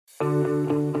Hello,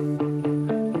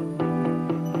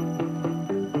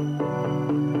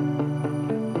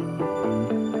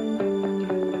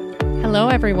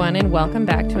 everyone, and welcome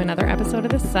back to another episode of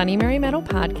the Sunny Mary Meadow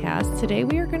podcast. Today,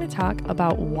 we are going to talk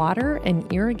about water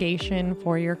and irrigation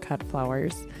for your cut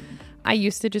flowers. I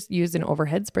used to just use an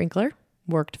overhead sprinkler,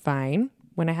 worked fine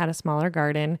when I had a smaller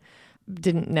garden.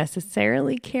 Didn't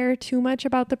necessarily care too much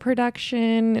about the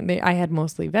production. I had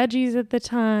mostly veggies at the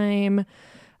time.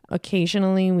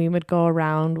 Occasionally, we would go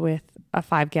around with a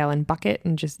 5-gallon bucket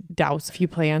and just douse a few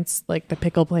plants, like the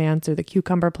pickle plants or the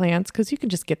cucumber plants, because you can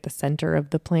just get the center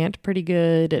of the plant pretty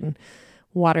good and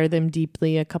water them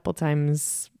deeply a couple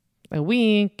times a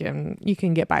week, and you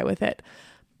can get by with it.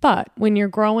 But when you're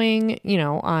growing,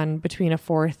 on between a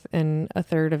fourth and a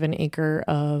third of an acre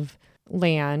of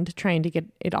land, trying to get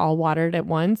it all watered at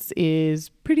once is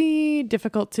pretty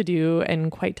difficult to do and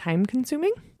quite time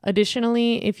consuming.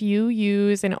 Additionally, if you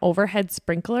use an overhead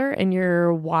sprinkler and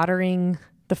you're watering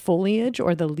the foliage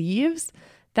or the leaves,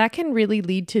 that can really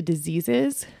lead to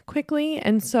diseases quickly.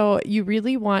 And so you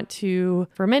really want to,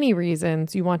 for many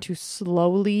reasons, you want to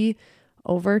slowly,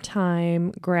 over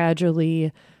time,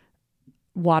 gradually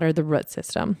water the root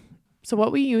system. So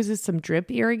what we use is some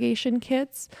drip irrigation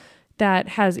kits that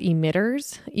has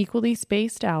emitters equally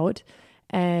spaced out,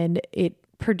 and it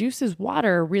produces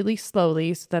water really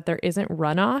slowly so that there isn't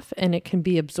runoff and it can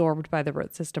be absorbed by the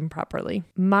root system properly.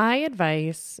 My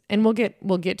advice, and we'll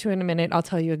get to in a minute, I'll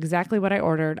tell you exactly what I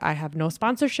ordered. I have no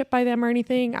sponsorship by them or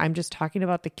anything. I'm just talking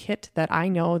about the kit that I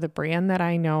know, the brand that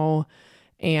I know,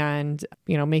 and,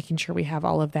 making sure we have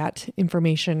all of that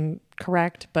information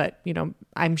correct. But,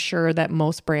 I'm sure that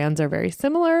most brands are very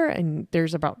similar, and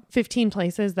there's about 15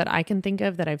 places that I can think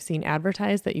of that I've seen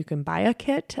advertised that you can buy a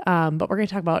kit. But we're going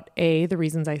to talk about the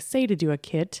reasons I say to do a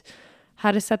kit,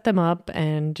 how to set them up,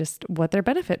 and just what their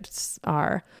benefits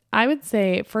are. I would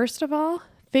say, first of all,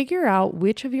 figure out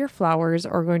which of your flowers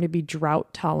are going to be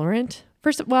drought tolerant.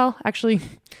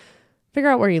 Figure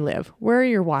out where you live. Where are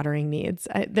your watering needs?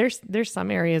 There's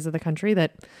some areas of the country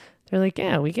that they're like,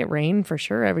 yeah, we get rain for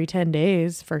sure every 10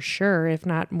 days, for sure, if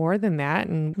not more than that.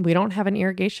 And we don't have an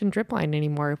irrigation drip line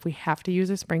anymore. If we have to use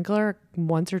a sprinkler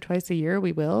once or twice a year,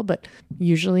 we will. But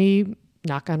usually,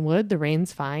 knock on wood, the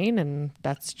rain's fine. And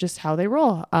that's just how they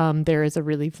roll. There is a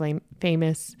really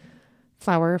famous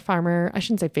flower farmer. I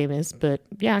shouldn't say famous, but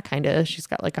yeah, kind of. She's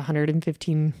got like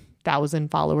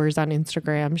 115,000 followers on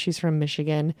Instagram. She's from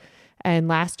Michigan. And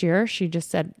last year, she just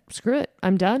said, screw it,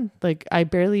 I'm done. Like, I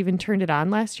barely even turned it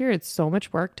on last year. It's so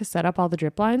much work to set up all the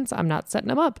drip lines. I'm not setting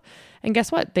them up. And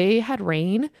guess what? They had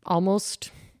rain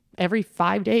almost every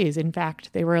 5 days. In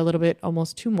fact, they were a little bit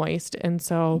almost too moist. And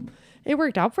so it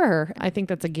worked out for her. I think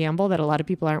that's a gamble that a lot of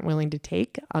people aren't willing to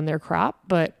take on their crop.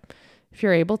 But if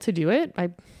you're able to do it,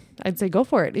 I'd say go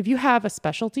for it. If you have a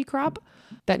specialty crop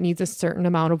that needs a certain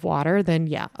amount of water, then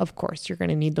yeah, of course, you're going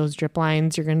to need those drip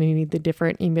lines. You're going to need the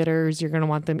different emitters. You're going to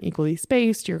want them equally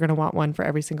spaced. You're going to want one for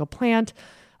every single plant.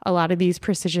 A lot of these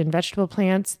precision vegetable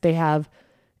plants,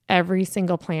 every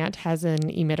single plant has an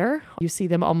emitter. You see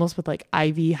them almost with like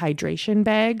IV hydration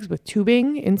bags with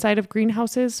tubing inside of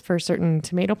greenhouses for certain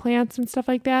tomato plants and stuff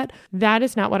like that. That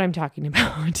is not what I'm talking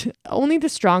about. Only the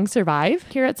strong survive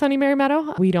here at Sunny Mary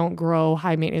Meadow. We don't grow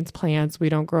high maintenance plants. We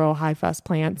don't grow high fuss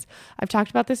plants. I've talked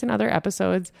about this in other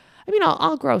episodes.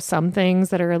 I'll grow some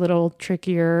things that are a little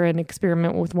trickier and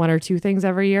experiment with one or two things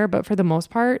every year. But for the most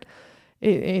part,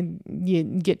 you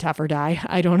get tough or die.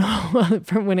 I don't know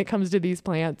from when it comes to these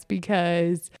plants,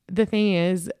 because the thing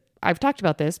is, I've talked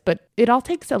about this, but it all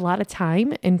takes a lot of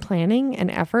time and planning and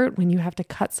effort when you have to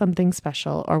cut something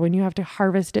special, or when you have to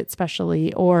harvest it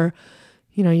specially, or,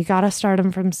 you got to start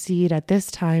them from seed at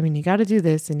this time, and you got to do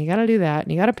this and you got to do that,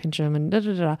 and you got to pinch them and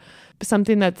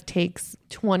something that takes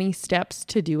 20 steps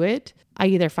to do it. I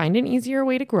either find an easier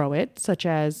way to grow it, such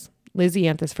as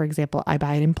Lysianthus, for example. I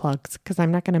buy it in plugs because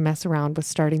I'm not going to mess around with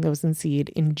starting those in seed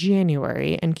in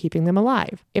January and keeping them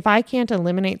alive. If I can't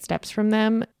eliminate steps from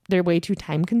them, they're way too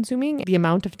time consuming. The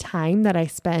amount of time that I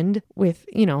spend with,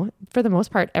 for the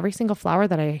most part, every single flower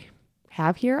that I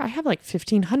have here, I have like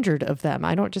 1,500 of them.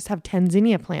 I don't just have 10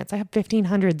 zinnia plants. I have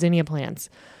 1,500 zinnia plants.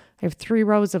 I have 3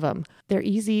 rows of them. They're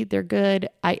easy. They're good.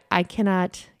 I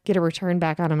cannot get a return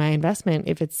back on my investment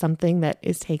if it's something that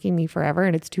is taking me forever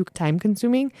and it's too time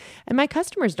consuming. And my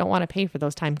customers don't want to pay for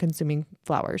those time consuming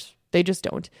flowers. They just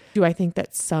don't. Do I think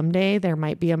that someday there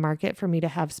might be a market for me to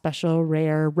have special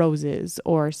rare roses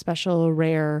or special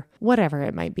rare whatever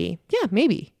it might be? Yeah,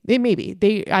 maybe.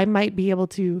 I might be able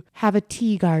to have a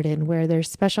tea garden where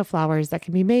there's special flowers that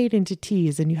can be made into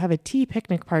teas, and you have a tea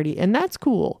picnic party, and that's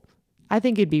cool. I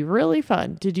think it'd be really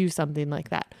fun to do something like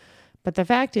that. But the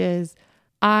fact is,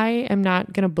 I am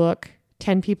not going to book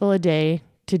 10 people a day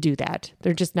to do that.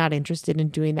 They're just not interested in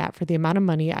doing that for the amount of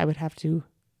money I would have to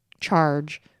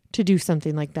charge to do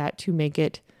something like that, to make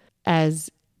it as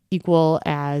equal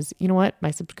as, you know what,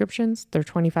 my subscriptions, they're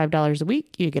 $25 a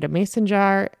week. You get a mason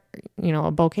jar,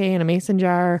 a bouquet in a mason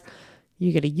jar.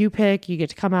 You get a U-pick, you get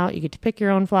to come out, you get to pick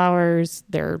your own flowers.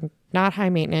 They're not high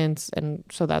maintenance. And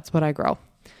so that's what I grow.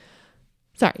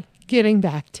 Sorry, getting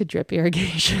back to drip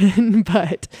irrigation,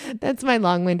 but that's my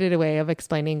long-winded way of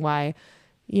explaining why,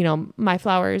 my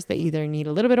flowers, they either need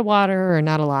a little bit of water or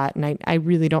not a lot. And I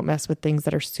really don't mess with things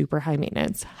that are super high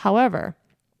maintenance. However,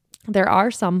 there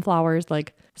are some flowers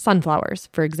like sunflowers,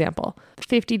 for example,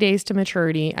 50 days to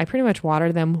maturity. I pretty much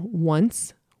water them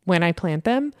once when I plant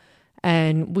them,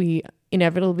 and we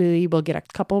inevitably will get a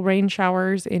couple rain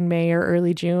showers in May or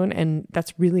early June. And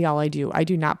that's really all I do. I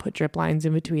do not put drip lines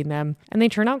in between them, and they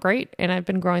turn out great. And I've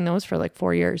been growing those for like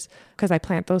 4 years because I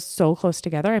plant those so close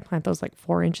together. I plant those like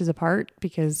 4 inches apart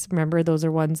because remember, those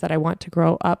are ones that I want to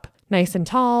grow up nice and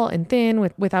tall and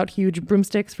thin without huge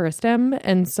broomsticks for a stem.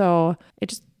 And so it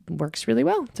just works really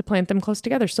well to plant them close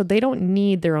together. So they don't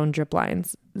need their own drip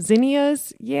lines.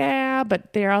 Zinnias, yeah,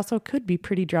 but they also could be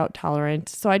pretty drought tolerant.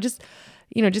 So I just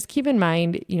keep in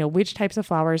mind, which types of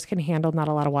flowers can handle not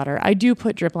a lot of water. I do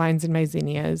put drip lines in my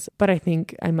zinnias, but I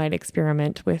think I might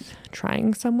experiment with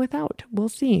trying some without. We'll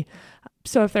see.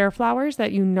 So if there are flowers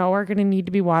that are going to need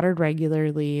to be watered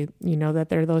regularly, that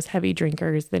they're those heavy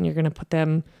drinkers, then you're going to put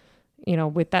them,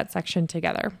 with that section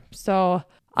together. So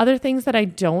other things that I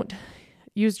don't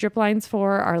use drip lines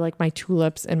for are like my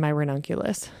tulips and my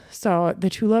ranunculus. So the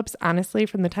tulips, honestly,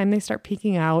 from the time they start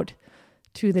peeking out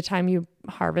to the time you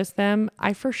harvest them,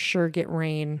 I for sure get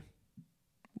rain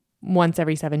once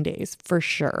every 7 days, for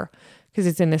sure, because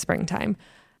it's in the springtime.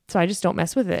 So I just don't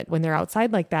mess with it when they're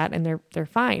outside like that, and they're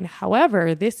fine.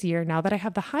 However, this year, now that I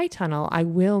have the high tunnel, I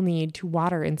will need to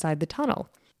water inside the tunnel.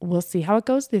 We'll see how it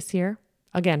goes this year.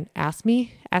 Again, ask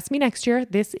me next year.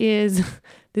 This is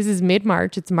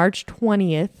mid-March. It's March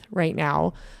 20th right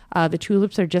now. The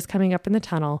tulips are just coming up in the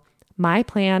tunnel. My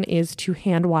plan is to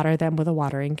hand water them with a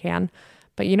watering can.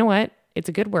 But you know what? It's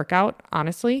a good workout.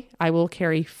 Honestly, I will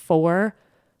carry 4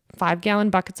 5-gallon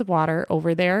buckets of water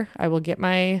over there. I will get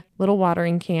my little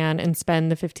watering can and spend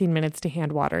the 15 minutes to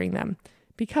hand watering them.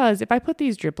 Because if I put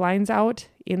these drip lines out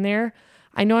in there,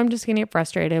 I know I'm just going to get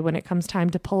frustrated when it comes time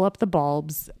to pull up the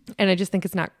bulbs. And I just think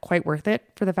it's not quite worth it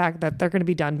for the fact that they're going to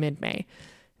be done mid-May.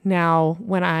 Now,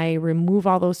 when I remove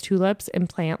all those tulips and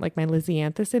plant like my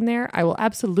Lysianthus in there, I will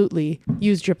absolutely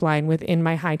use drip line within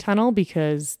my high tunnel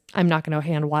because I'm not going to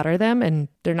hand water them and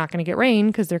they're not going to get rain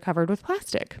because they're covered with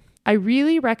plastic. I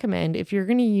really recommend, if you're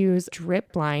going to use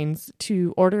drip lines,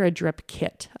 to order a drip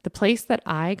kit. The place that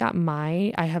I got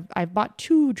I've bought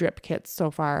 2 drip kits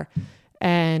so far.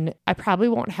 And I probably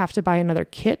won't have to buy another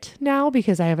kit now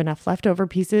because I have enough leftover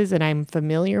pieces and I'm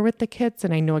familiar with the kits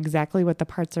and I know exactly what the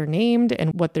parts are named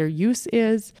and what their use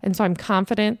is. And so I'm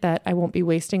confident that I won't be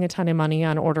wasting a ton of money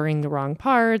on ordering the wrong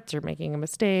parts or making a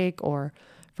mistake or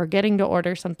forgetting to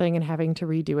order something and having to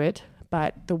redo it.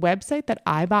 But the website that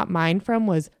I bought mine from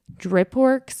was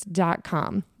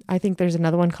dripworks.com. I think there's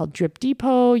another one called Drip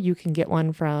Depot. You can get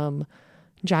one from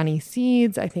Johnny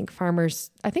Seeds. I think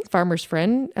Farmer's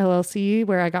Friend LLC,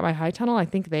 where I got my high tunnel, I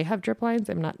think they have drip lines.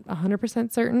 I'm not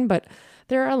 100% certain, but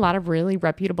there are a lot of really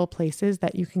reputable places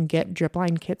that you can get drip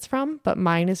line kits from, but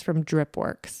mine is from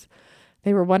DripWorks.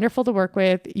 They were wonderful to work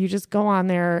with. You just go on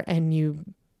there and you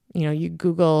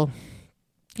Google,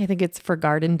 I think it's for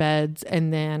garden beds.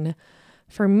 And then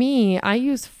for me, I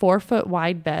use 4-foot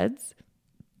wide beds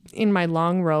in my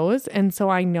long rows. And so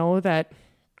I know that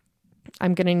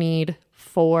I'm going to need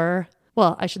 4.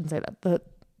 Well, I shouldn't say that.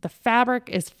 The fabric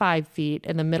is 5 feet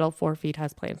and the middle 4 feet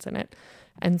has plants in it.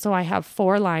 And so I have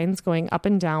 4 lines going up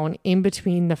and down in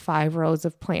between the 5 rows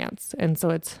of plants. And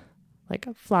so it's like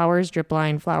flowers, drip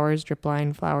line, flowers, drip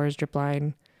line, flowers, drip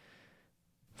line,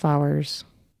 flowers.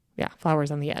 Yeah,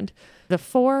 flowers on the end. The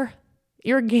 4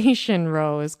 irrigation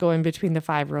rows go in between the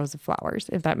 5 rows of flowers,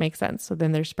 if that makes sense. So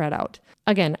then they're spread out.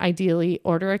 Again, ideally,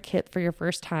 order a kit for your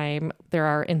first time. There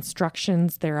are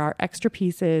instructions. There are extra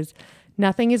pieces.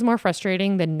 Nothing is more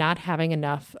frustrating than not having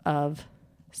enough of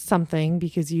something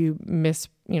because you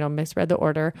misread the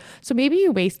order. So maybe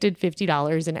you wasted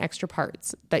 $50 in extra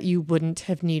parts that you wouldn't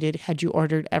have needed had you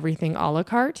ordered everything a la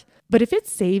carte. But if it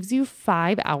saves you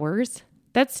 5 hours,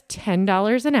 that's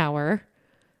 $10 an hour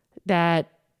that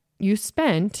you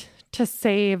spent to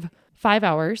save 5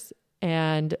 hours.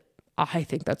 And I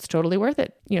think that's totally worth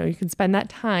it. You can spend that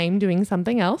time doing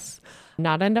something else,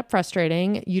 not end up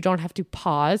frustrating. You don't have to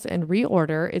pause and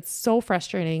reorder. It's so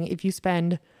frustrating if you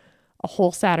spend a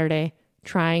whole Saturday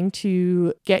trying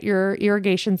to get your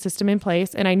irrigation system in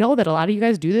place. And I know that a lot of you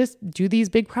guys do these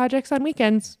big projects on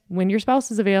weekends when your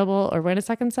spouse is available or when a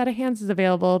second set of hands is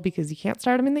available because you can't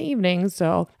start them in the evenings.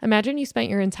 So imagine you spent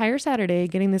your entire Saturday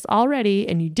getting this all ready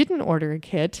and you didn't order a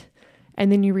kit.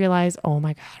 And then you realize, oh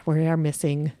my God, we are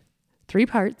missing 3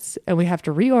 parts and we have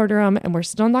to reorder them and we're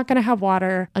still not going to have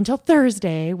water until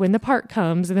Thursday when the part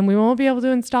comes, and then we won't be able to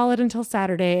install it until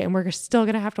Saturday, and we're still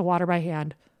going to have to water by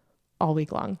hand all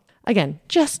week long. Again,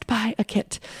 just buy a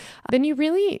kit. Then you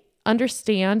really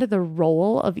understand the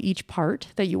role of each part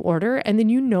that you order, and then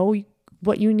you know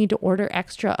what you need to order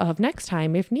extra of next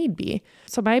time if need be.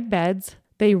 So my beds,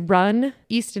 they run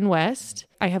east and west.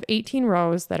 I have 18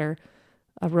 rows that are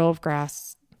a row of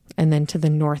grass, and then to the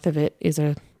north of it is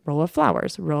a row of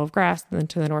flowers, a row of grass, and then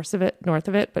to the north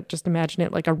of it, but just imagine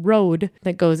it like a road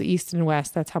that goes east and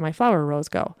west. That's how my flower rows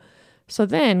go. So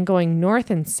then going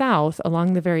north and south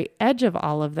along the very edge of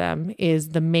all of them is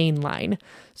the main line.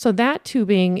 So that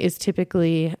tubing is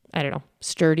typically,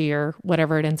 sturdy or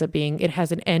whatever it ends up being. It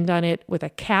has an end on it with a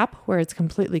cap where it's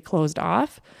completely closed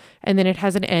off. And then it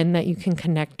has an end that you can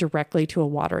connect directly to a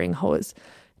watering hose.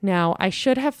 Now, I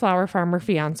should have Flower Farmer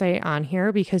Fiance on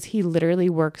here because he literally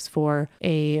works for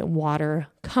a water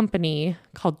company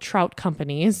called Trout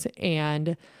Companies,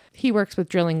 and he works with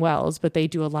drilling wells, but they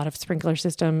do a lot of sprinkler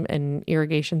system and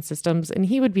irrigation systems. And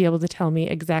he would be able to tell me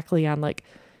exactly on like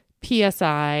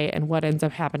PSI and what ends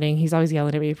up happening. He's always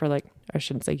yelling at me for I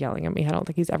shouldn't say yelling at me. I don't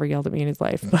think he's ever yelled at me in his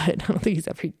life, but I don't think he's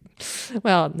ever,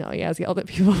 no, he has yelled at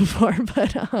people before,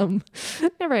 but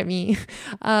never at me.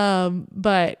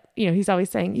 But he's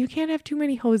always saying, you can't have too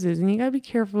many hoses and you gotta be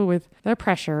careful with the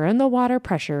pressure and the water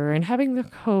pressure and having the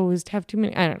hose have too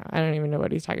many. I don't know. I don't even know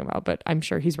what he's talking about, but I'm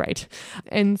sure he's right.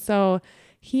 And so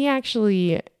he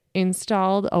actually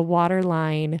installed a water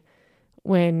line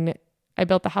when I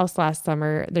built the house last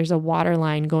summer. There's a water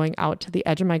line going out to the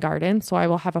edge of my garden. So I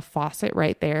will have a faucet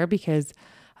right there because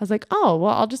I was like, oh,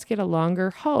 well, I'll just get a longer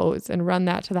hose and run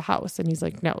that to the house. And he's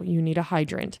like, no, you need a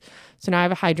hydrant. So now I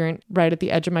have a hydrant right at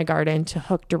the edge of my garden to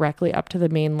hook directly up to the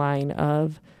main line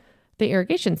of the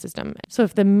irrigation system. So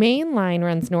if the main line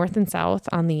runs north and south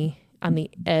on the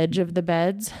edge of the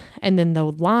beds, and then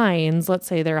the lines, let's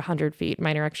say they're 100 feet,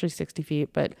 mine are actually 60 feet,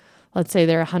 but let's say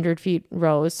they're 100 feet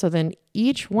rows. So then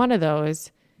each one of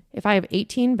those, if I have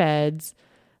 18 beds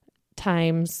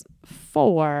times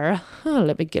 4,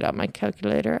 let me get out my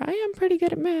calculator. I am pretty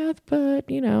good at math, but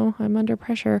I'm under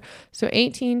pressure. So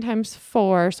 18 times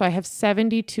 4. So I have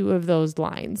 72 of those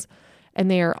lines, and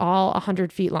they are all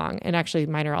 100 feet long. And actually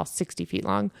mine are all 60 feet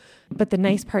long. But the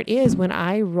nice part is when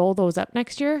I roll those up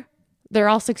next year, they're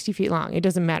all 60 feet long. It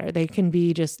doesn't matter. They can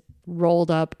be just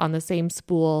rolled up on the same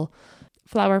spool.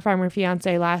 Flower Farmer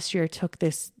Fiance last year took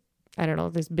this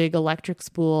big electric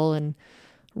spool and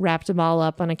wrapped them all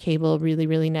up on a cable really,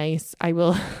 really nice. I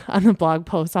will, on the blog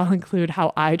post, I'll include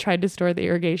how I tried to store the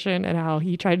irrigation and how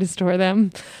he tried to store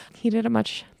them. He did a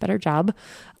much better job,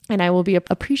 and I will be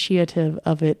appreciative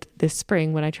of it this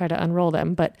spring when I try to unroll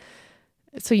them. But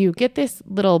so you get this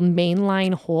little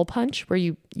mainline hole punch where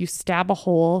you stab a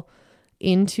hole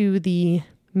into the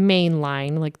main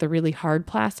line, like the really hard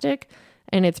plastic,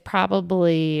 and it's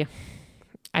probably,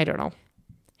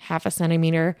 half a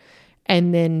centimeter.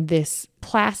 And then this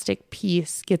plastic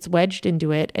piece gets wedged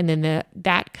into it, and then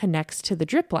that connects to the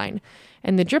drip line.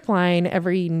 And the drip line,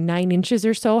 every 9 inches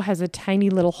or so, has a tiny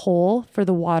little hole for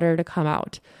the water to come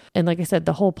out. And like I said,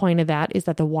 the whole point of that is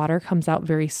that the water comes out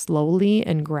very slowly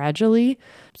and gradually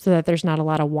so that there's not a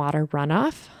lot of water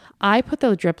runoff. I put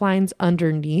the drip lines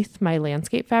underneath my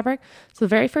landscape fabric. So the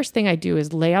very first thing I do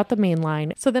is lay out the main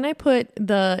line. So then I put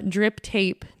the drip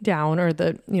tape down, or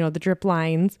the drip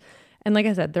lines. And like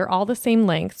I said, they're all the same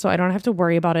length, so I don't have to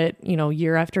worry about it,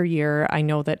 year after year. I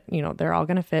know that, they're all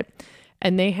going to fit.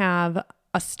 And they have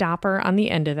a stopper on the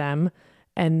end of them.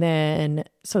 And then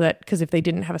because if they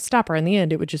didn't have a stopper on the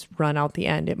end, it would just run out the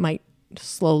end. It might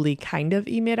slowly kind of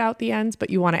emit out the ends, but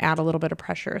you want to add a little bit of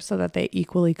pressure so that they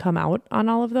equally come out on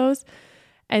all of those.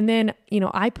 And then,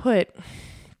 I put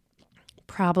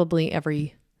probably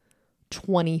every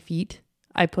 20 feet,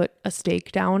 I put a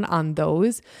stake down on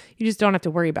those. You just don't have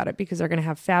to worry about it because they're going to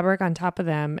have fabric on top of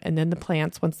them. And then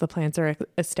once the plants are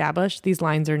established, these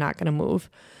lines are not going to move.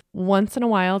 Once in a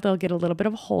while, they'll get a little bit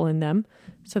of a hole in them.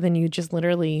 So then you just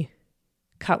literally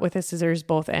cut with a scissors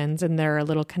both ends, and there are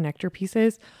little connector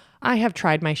pieces. I have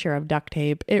tried my share of duct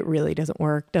tape. It really doesn't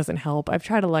work, doesn't help. I've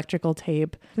tried electrical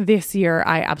tape. This year,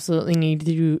 I absolutely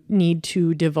need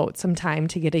to devote some time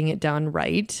to getting it done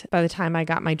right. By the time I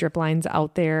got my drip lines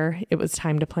out there, it was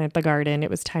time to plant the garden.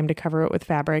 It was time to cover it with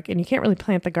fabric. And you can't really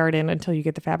plant the garden until you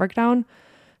get the fabric down.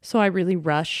 So I really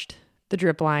rushed the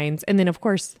drip lines. And then of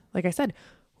course, like I said,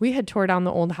 we had tore down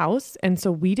the old house. And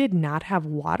so we did not have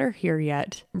water here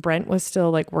yet. Brent was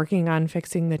still like working on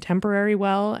fixing the temporary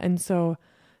well. And so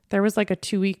there was like a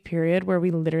 2-week period where we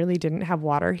literally didn't have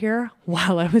water here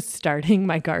while I was starting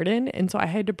my garden. And so I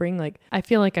had to bring I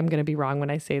feel like I'm going to be wrong when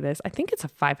I say this. I think it's a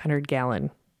 500-gallon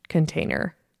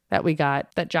container that we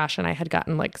got, that Josh and I had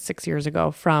gotten like 6 years ago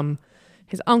from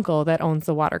his uncle that owns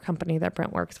the water company that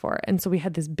Brent works for. And so we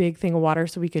had this big thing of water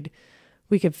so we could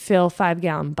fill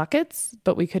 5-gallon buckets,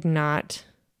 but we could not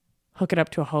hook it up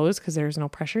to a hose because there's no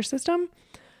pressure system.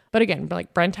 But again,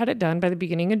 like Brent had it done by the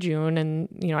beginning of June and,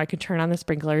 I could turn on the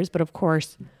sprinklers. But of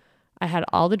course, I had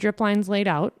all the drip lines laid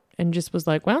out and just was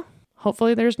like, well,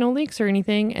 hopefully there's no leaks or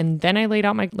anything. And then I laid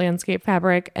out my landscape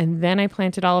fabric and then I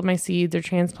planted all of my seeds or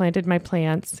transplanted my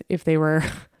plants. If they were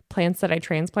plants that I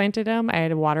transplanted them, I had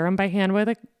to water them by hand with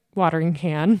a watering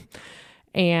can.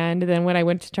 And then when I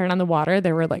went to turn on the water,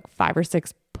 there were like 5 or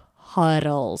 6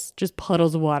 puddles, just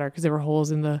puddles of water because there were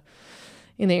holes in the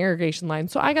irrigation line.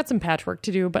 So I got some patchwork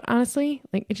to do, but honestly,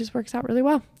 like it just works out really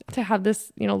well to have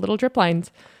this, little drip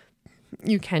lines.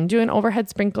 You can do an overhead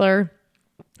sprinkler.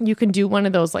 You can do one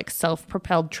of those like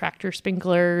self-propelled tractor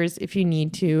sprinklers if you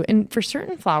need to. And for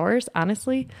certain flowers,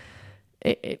 honestly,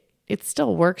 it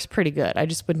still works pretty good. I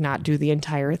just would not do the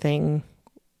entire thing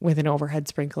with an overhead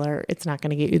sprinkler. It's not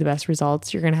going to get you the best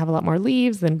results. You're going to have a lot more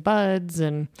leaves than buds,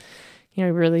 and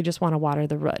you really just want to water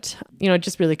the root. It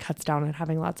just really cuts down on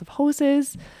having lots of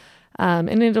hoses.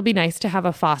 And it'll be nice to have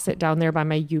a faucet down there by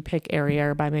my U-pick area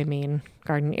or by my main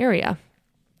garden area.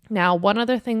 Now, one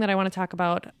other thing that I want to talk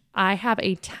about, I have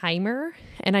a timer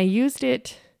and I used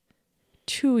it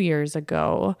 2 years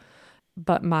ago,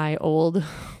 but my old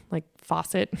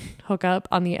faucet hookup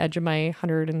on the edge of my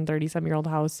 130-some-year-old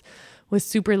house was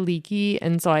super leaky.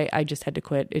 And so I just had to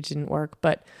quit. It didn't work.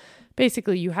 But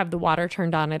basically you have the water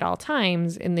turned on at all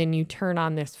times and then you turn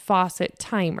on this faucet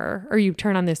timer, or you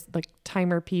turn on this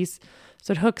timer piece.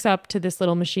 So it hooks up to this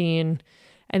little machine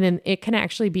and then it can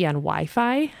actually be on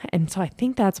Wi-Fi. And so I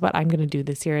think that's what I'm going to do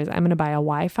this year is I'm going to buy a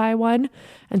Wi-Fi one.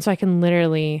 And so I can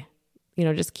literally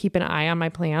just keep an eye on my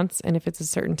plants. And if it's a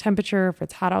certain temperature, if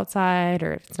it's hot outside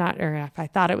or if it's not, or if I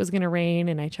thought it was going to rain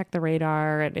and I checked the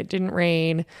radar and it didn't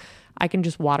rain, I can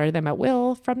just water them at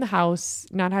will from the house,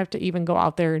 not have to even go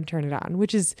out there and turn it on,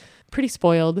 which is pretty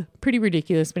spoiled, pretty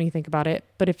ridiculous when you think about it.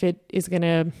 But if it is going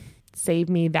to save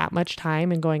me that much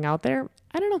time and going out there,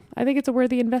 I don't know. I think it's a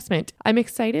worthy investment. I'm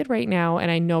excited right now.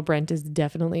 And I know Brent is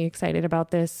definitely excited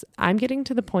about this. I'm getting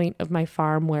to the point of my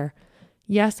farm where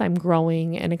yes, I'm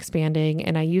growing and expanding,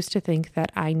 and I used to think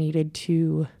that I needed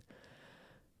to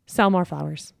sell more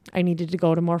flowers. I needed to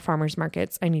go to more farmers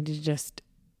markets. I needed to just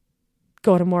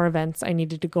go to more events. I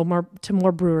needed to go to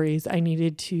more breweries. I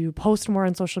needed to post more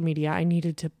on social media. I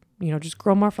needed to, just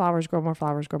grow more flowers.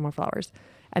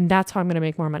 And that's how I'm going to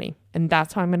make more money. And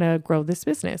that's how I'm going to grow this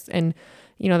business. And,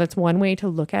 that's one way to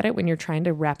look at it when you're trying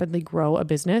to rapidly grow a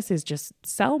business is just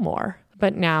sell more.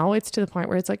 But now it's to the point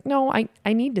where it's like, no,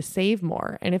 I need to save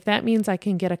more. And if that means I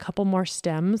can get a couple more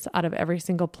stems out of every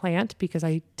single plant because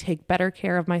I take better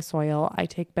care of my soil, I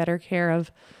take better care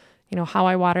of, how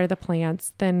I water the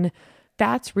plants, then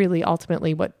that's really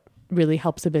ultimately what really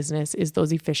helps a business is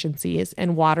those efficiencies.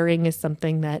 And watering is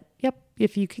something that,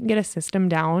 if you can get a system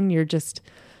down, you're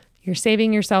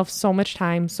saving yourself so much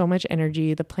time, so much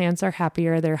energy. The plants are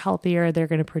happier, they're healthier, they're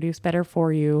going to produce better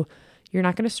for you. You're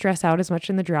not going to stress out as much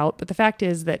in the drought. But the fact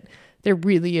is that there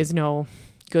really is no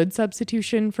good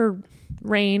substitution for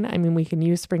rain. I mean, we can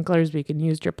use sprinklers, we can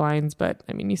use drip lines, but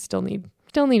you still need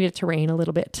it to rain a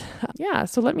little bit.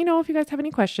 So let me know if you guys have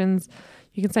any questions.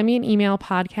 You can send me an email,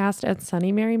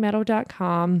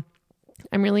 podcast@sunnymarymeadow.com.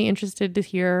 I'm really interested to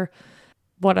hear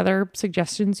what other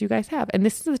suggestions you guys have. And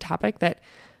this is a topic that,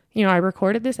 I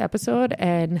recorded this episode,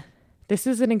 and this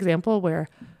is an example where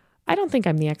I don't think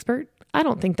I'm the expert. I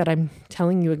don't think that I'm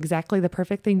telling you exactly the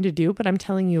perfect thing to do, but I'm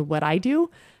telling you what I do,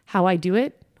 how I do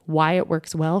it, why it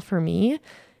works well for me.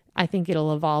 I think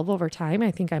it'll evolve over time.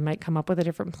 I think I might come up with a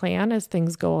different plan as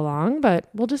things go along, but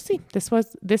we'll just see.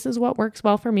 This is what works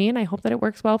well for me, and I hope that it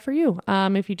works well for you.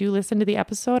 If you do listen to the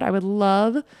episode, I would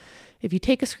love if you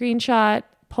take a screenshot,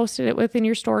 posted it within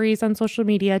your stories on social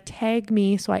media, tag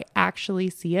me so I actually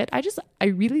see it. I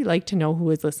really like to know who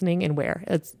is listening and where.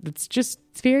 It's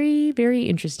very, very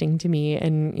interesting to me,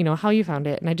 and how you found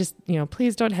it. And I just,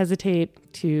 please don't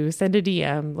hesitate to send a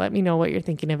DM. Let me know what you're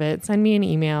thinking of it. Send me an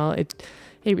email. It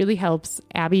really helps.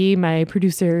 Abby, my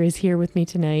producer, is here with me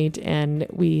tonight, and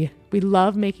we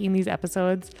love making these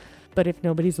episodes. But if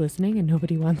nobody's listening and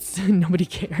nobody wants, nobody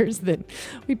cares, then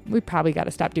we probably got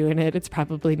to stop doing it. It's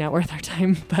probably not worth our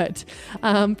time. But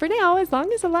for now, as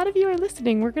long as a lot of you are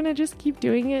listening, we're going to just keep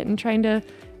doing it and trying to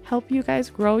help you guys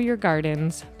grow your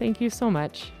gardens. Thank you so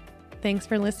much. Thanks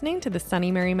for listening to the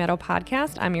Sunny Mary Meadow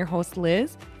podcast. I'm your host,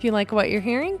 Liz. If you like what you're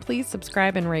hearing, please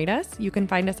subscribe and rate us. You can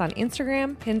find us on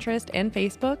Instagram, Pinterest, and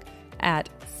Facebook at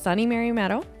Sunny Mary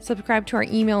Meadow. Subscribe to our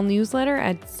email newsletter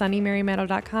at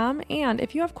sunnymarymeadow.com. And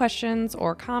if you have questions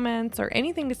or comments or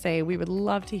anything to say, we would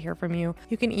love to hear from you.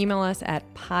 You can email us at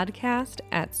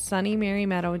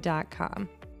podcast@sunnymarymeadow.com.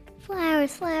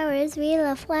 Flowers, flowers, we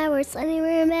love flowers. Sunny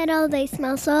Mary Meadow, they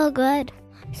smell so good.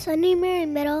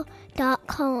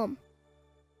 sunnymarymeadow.com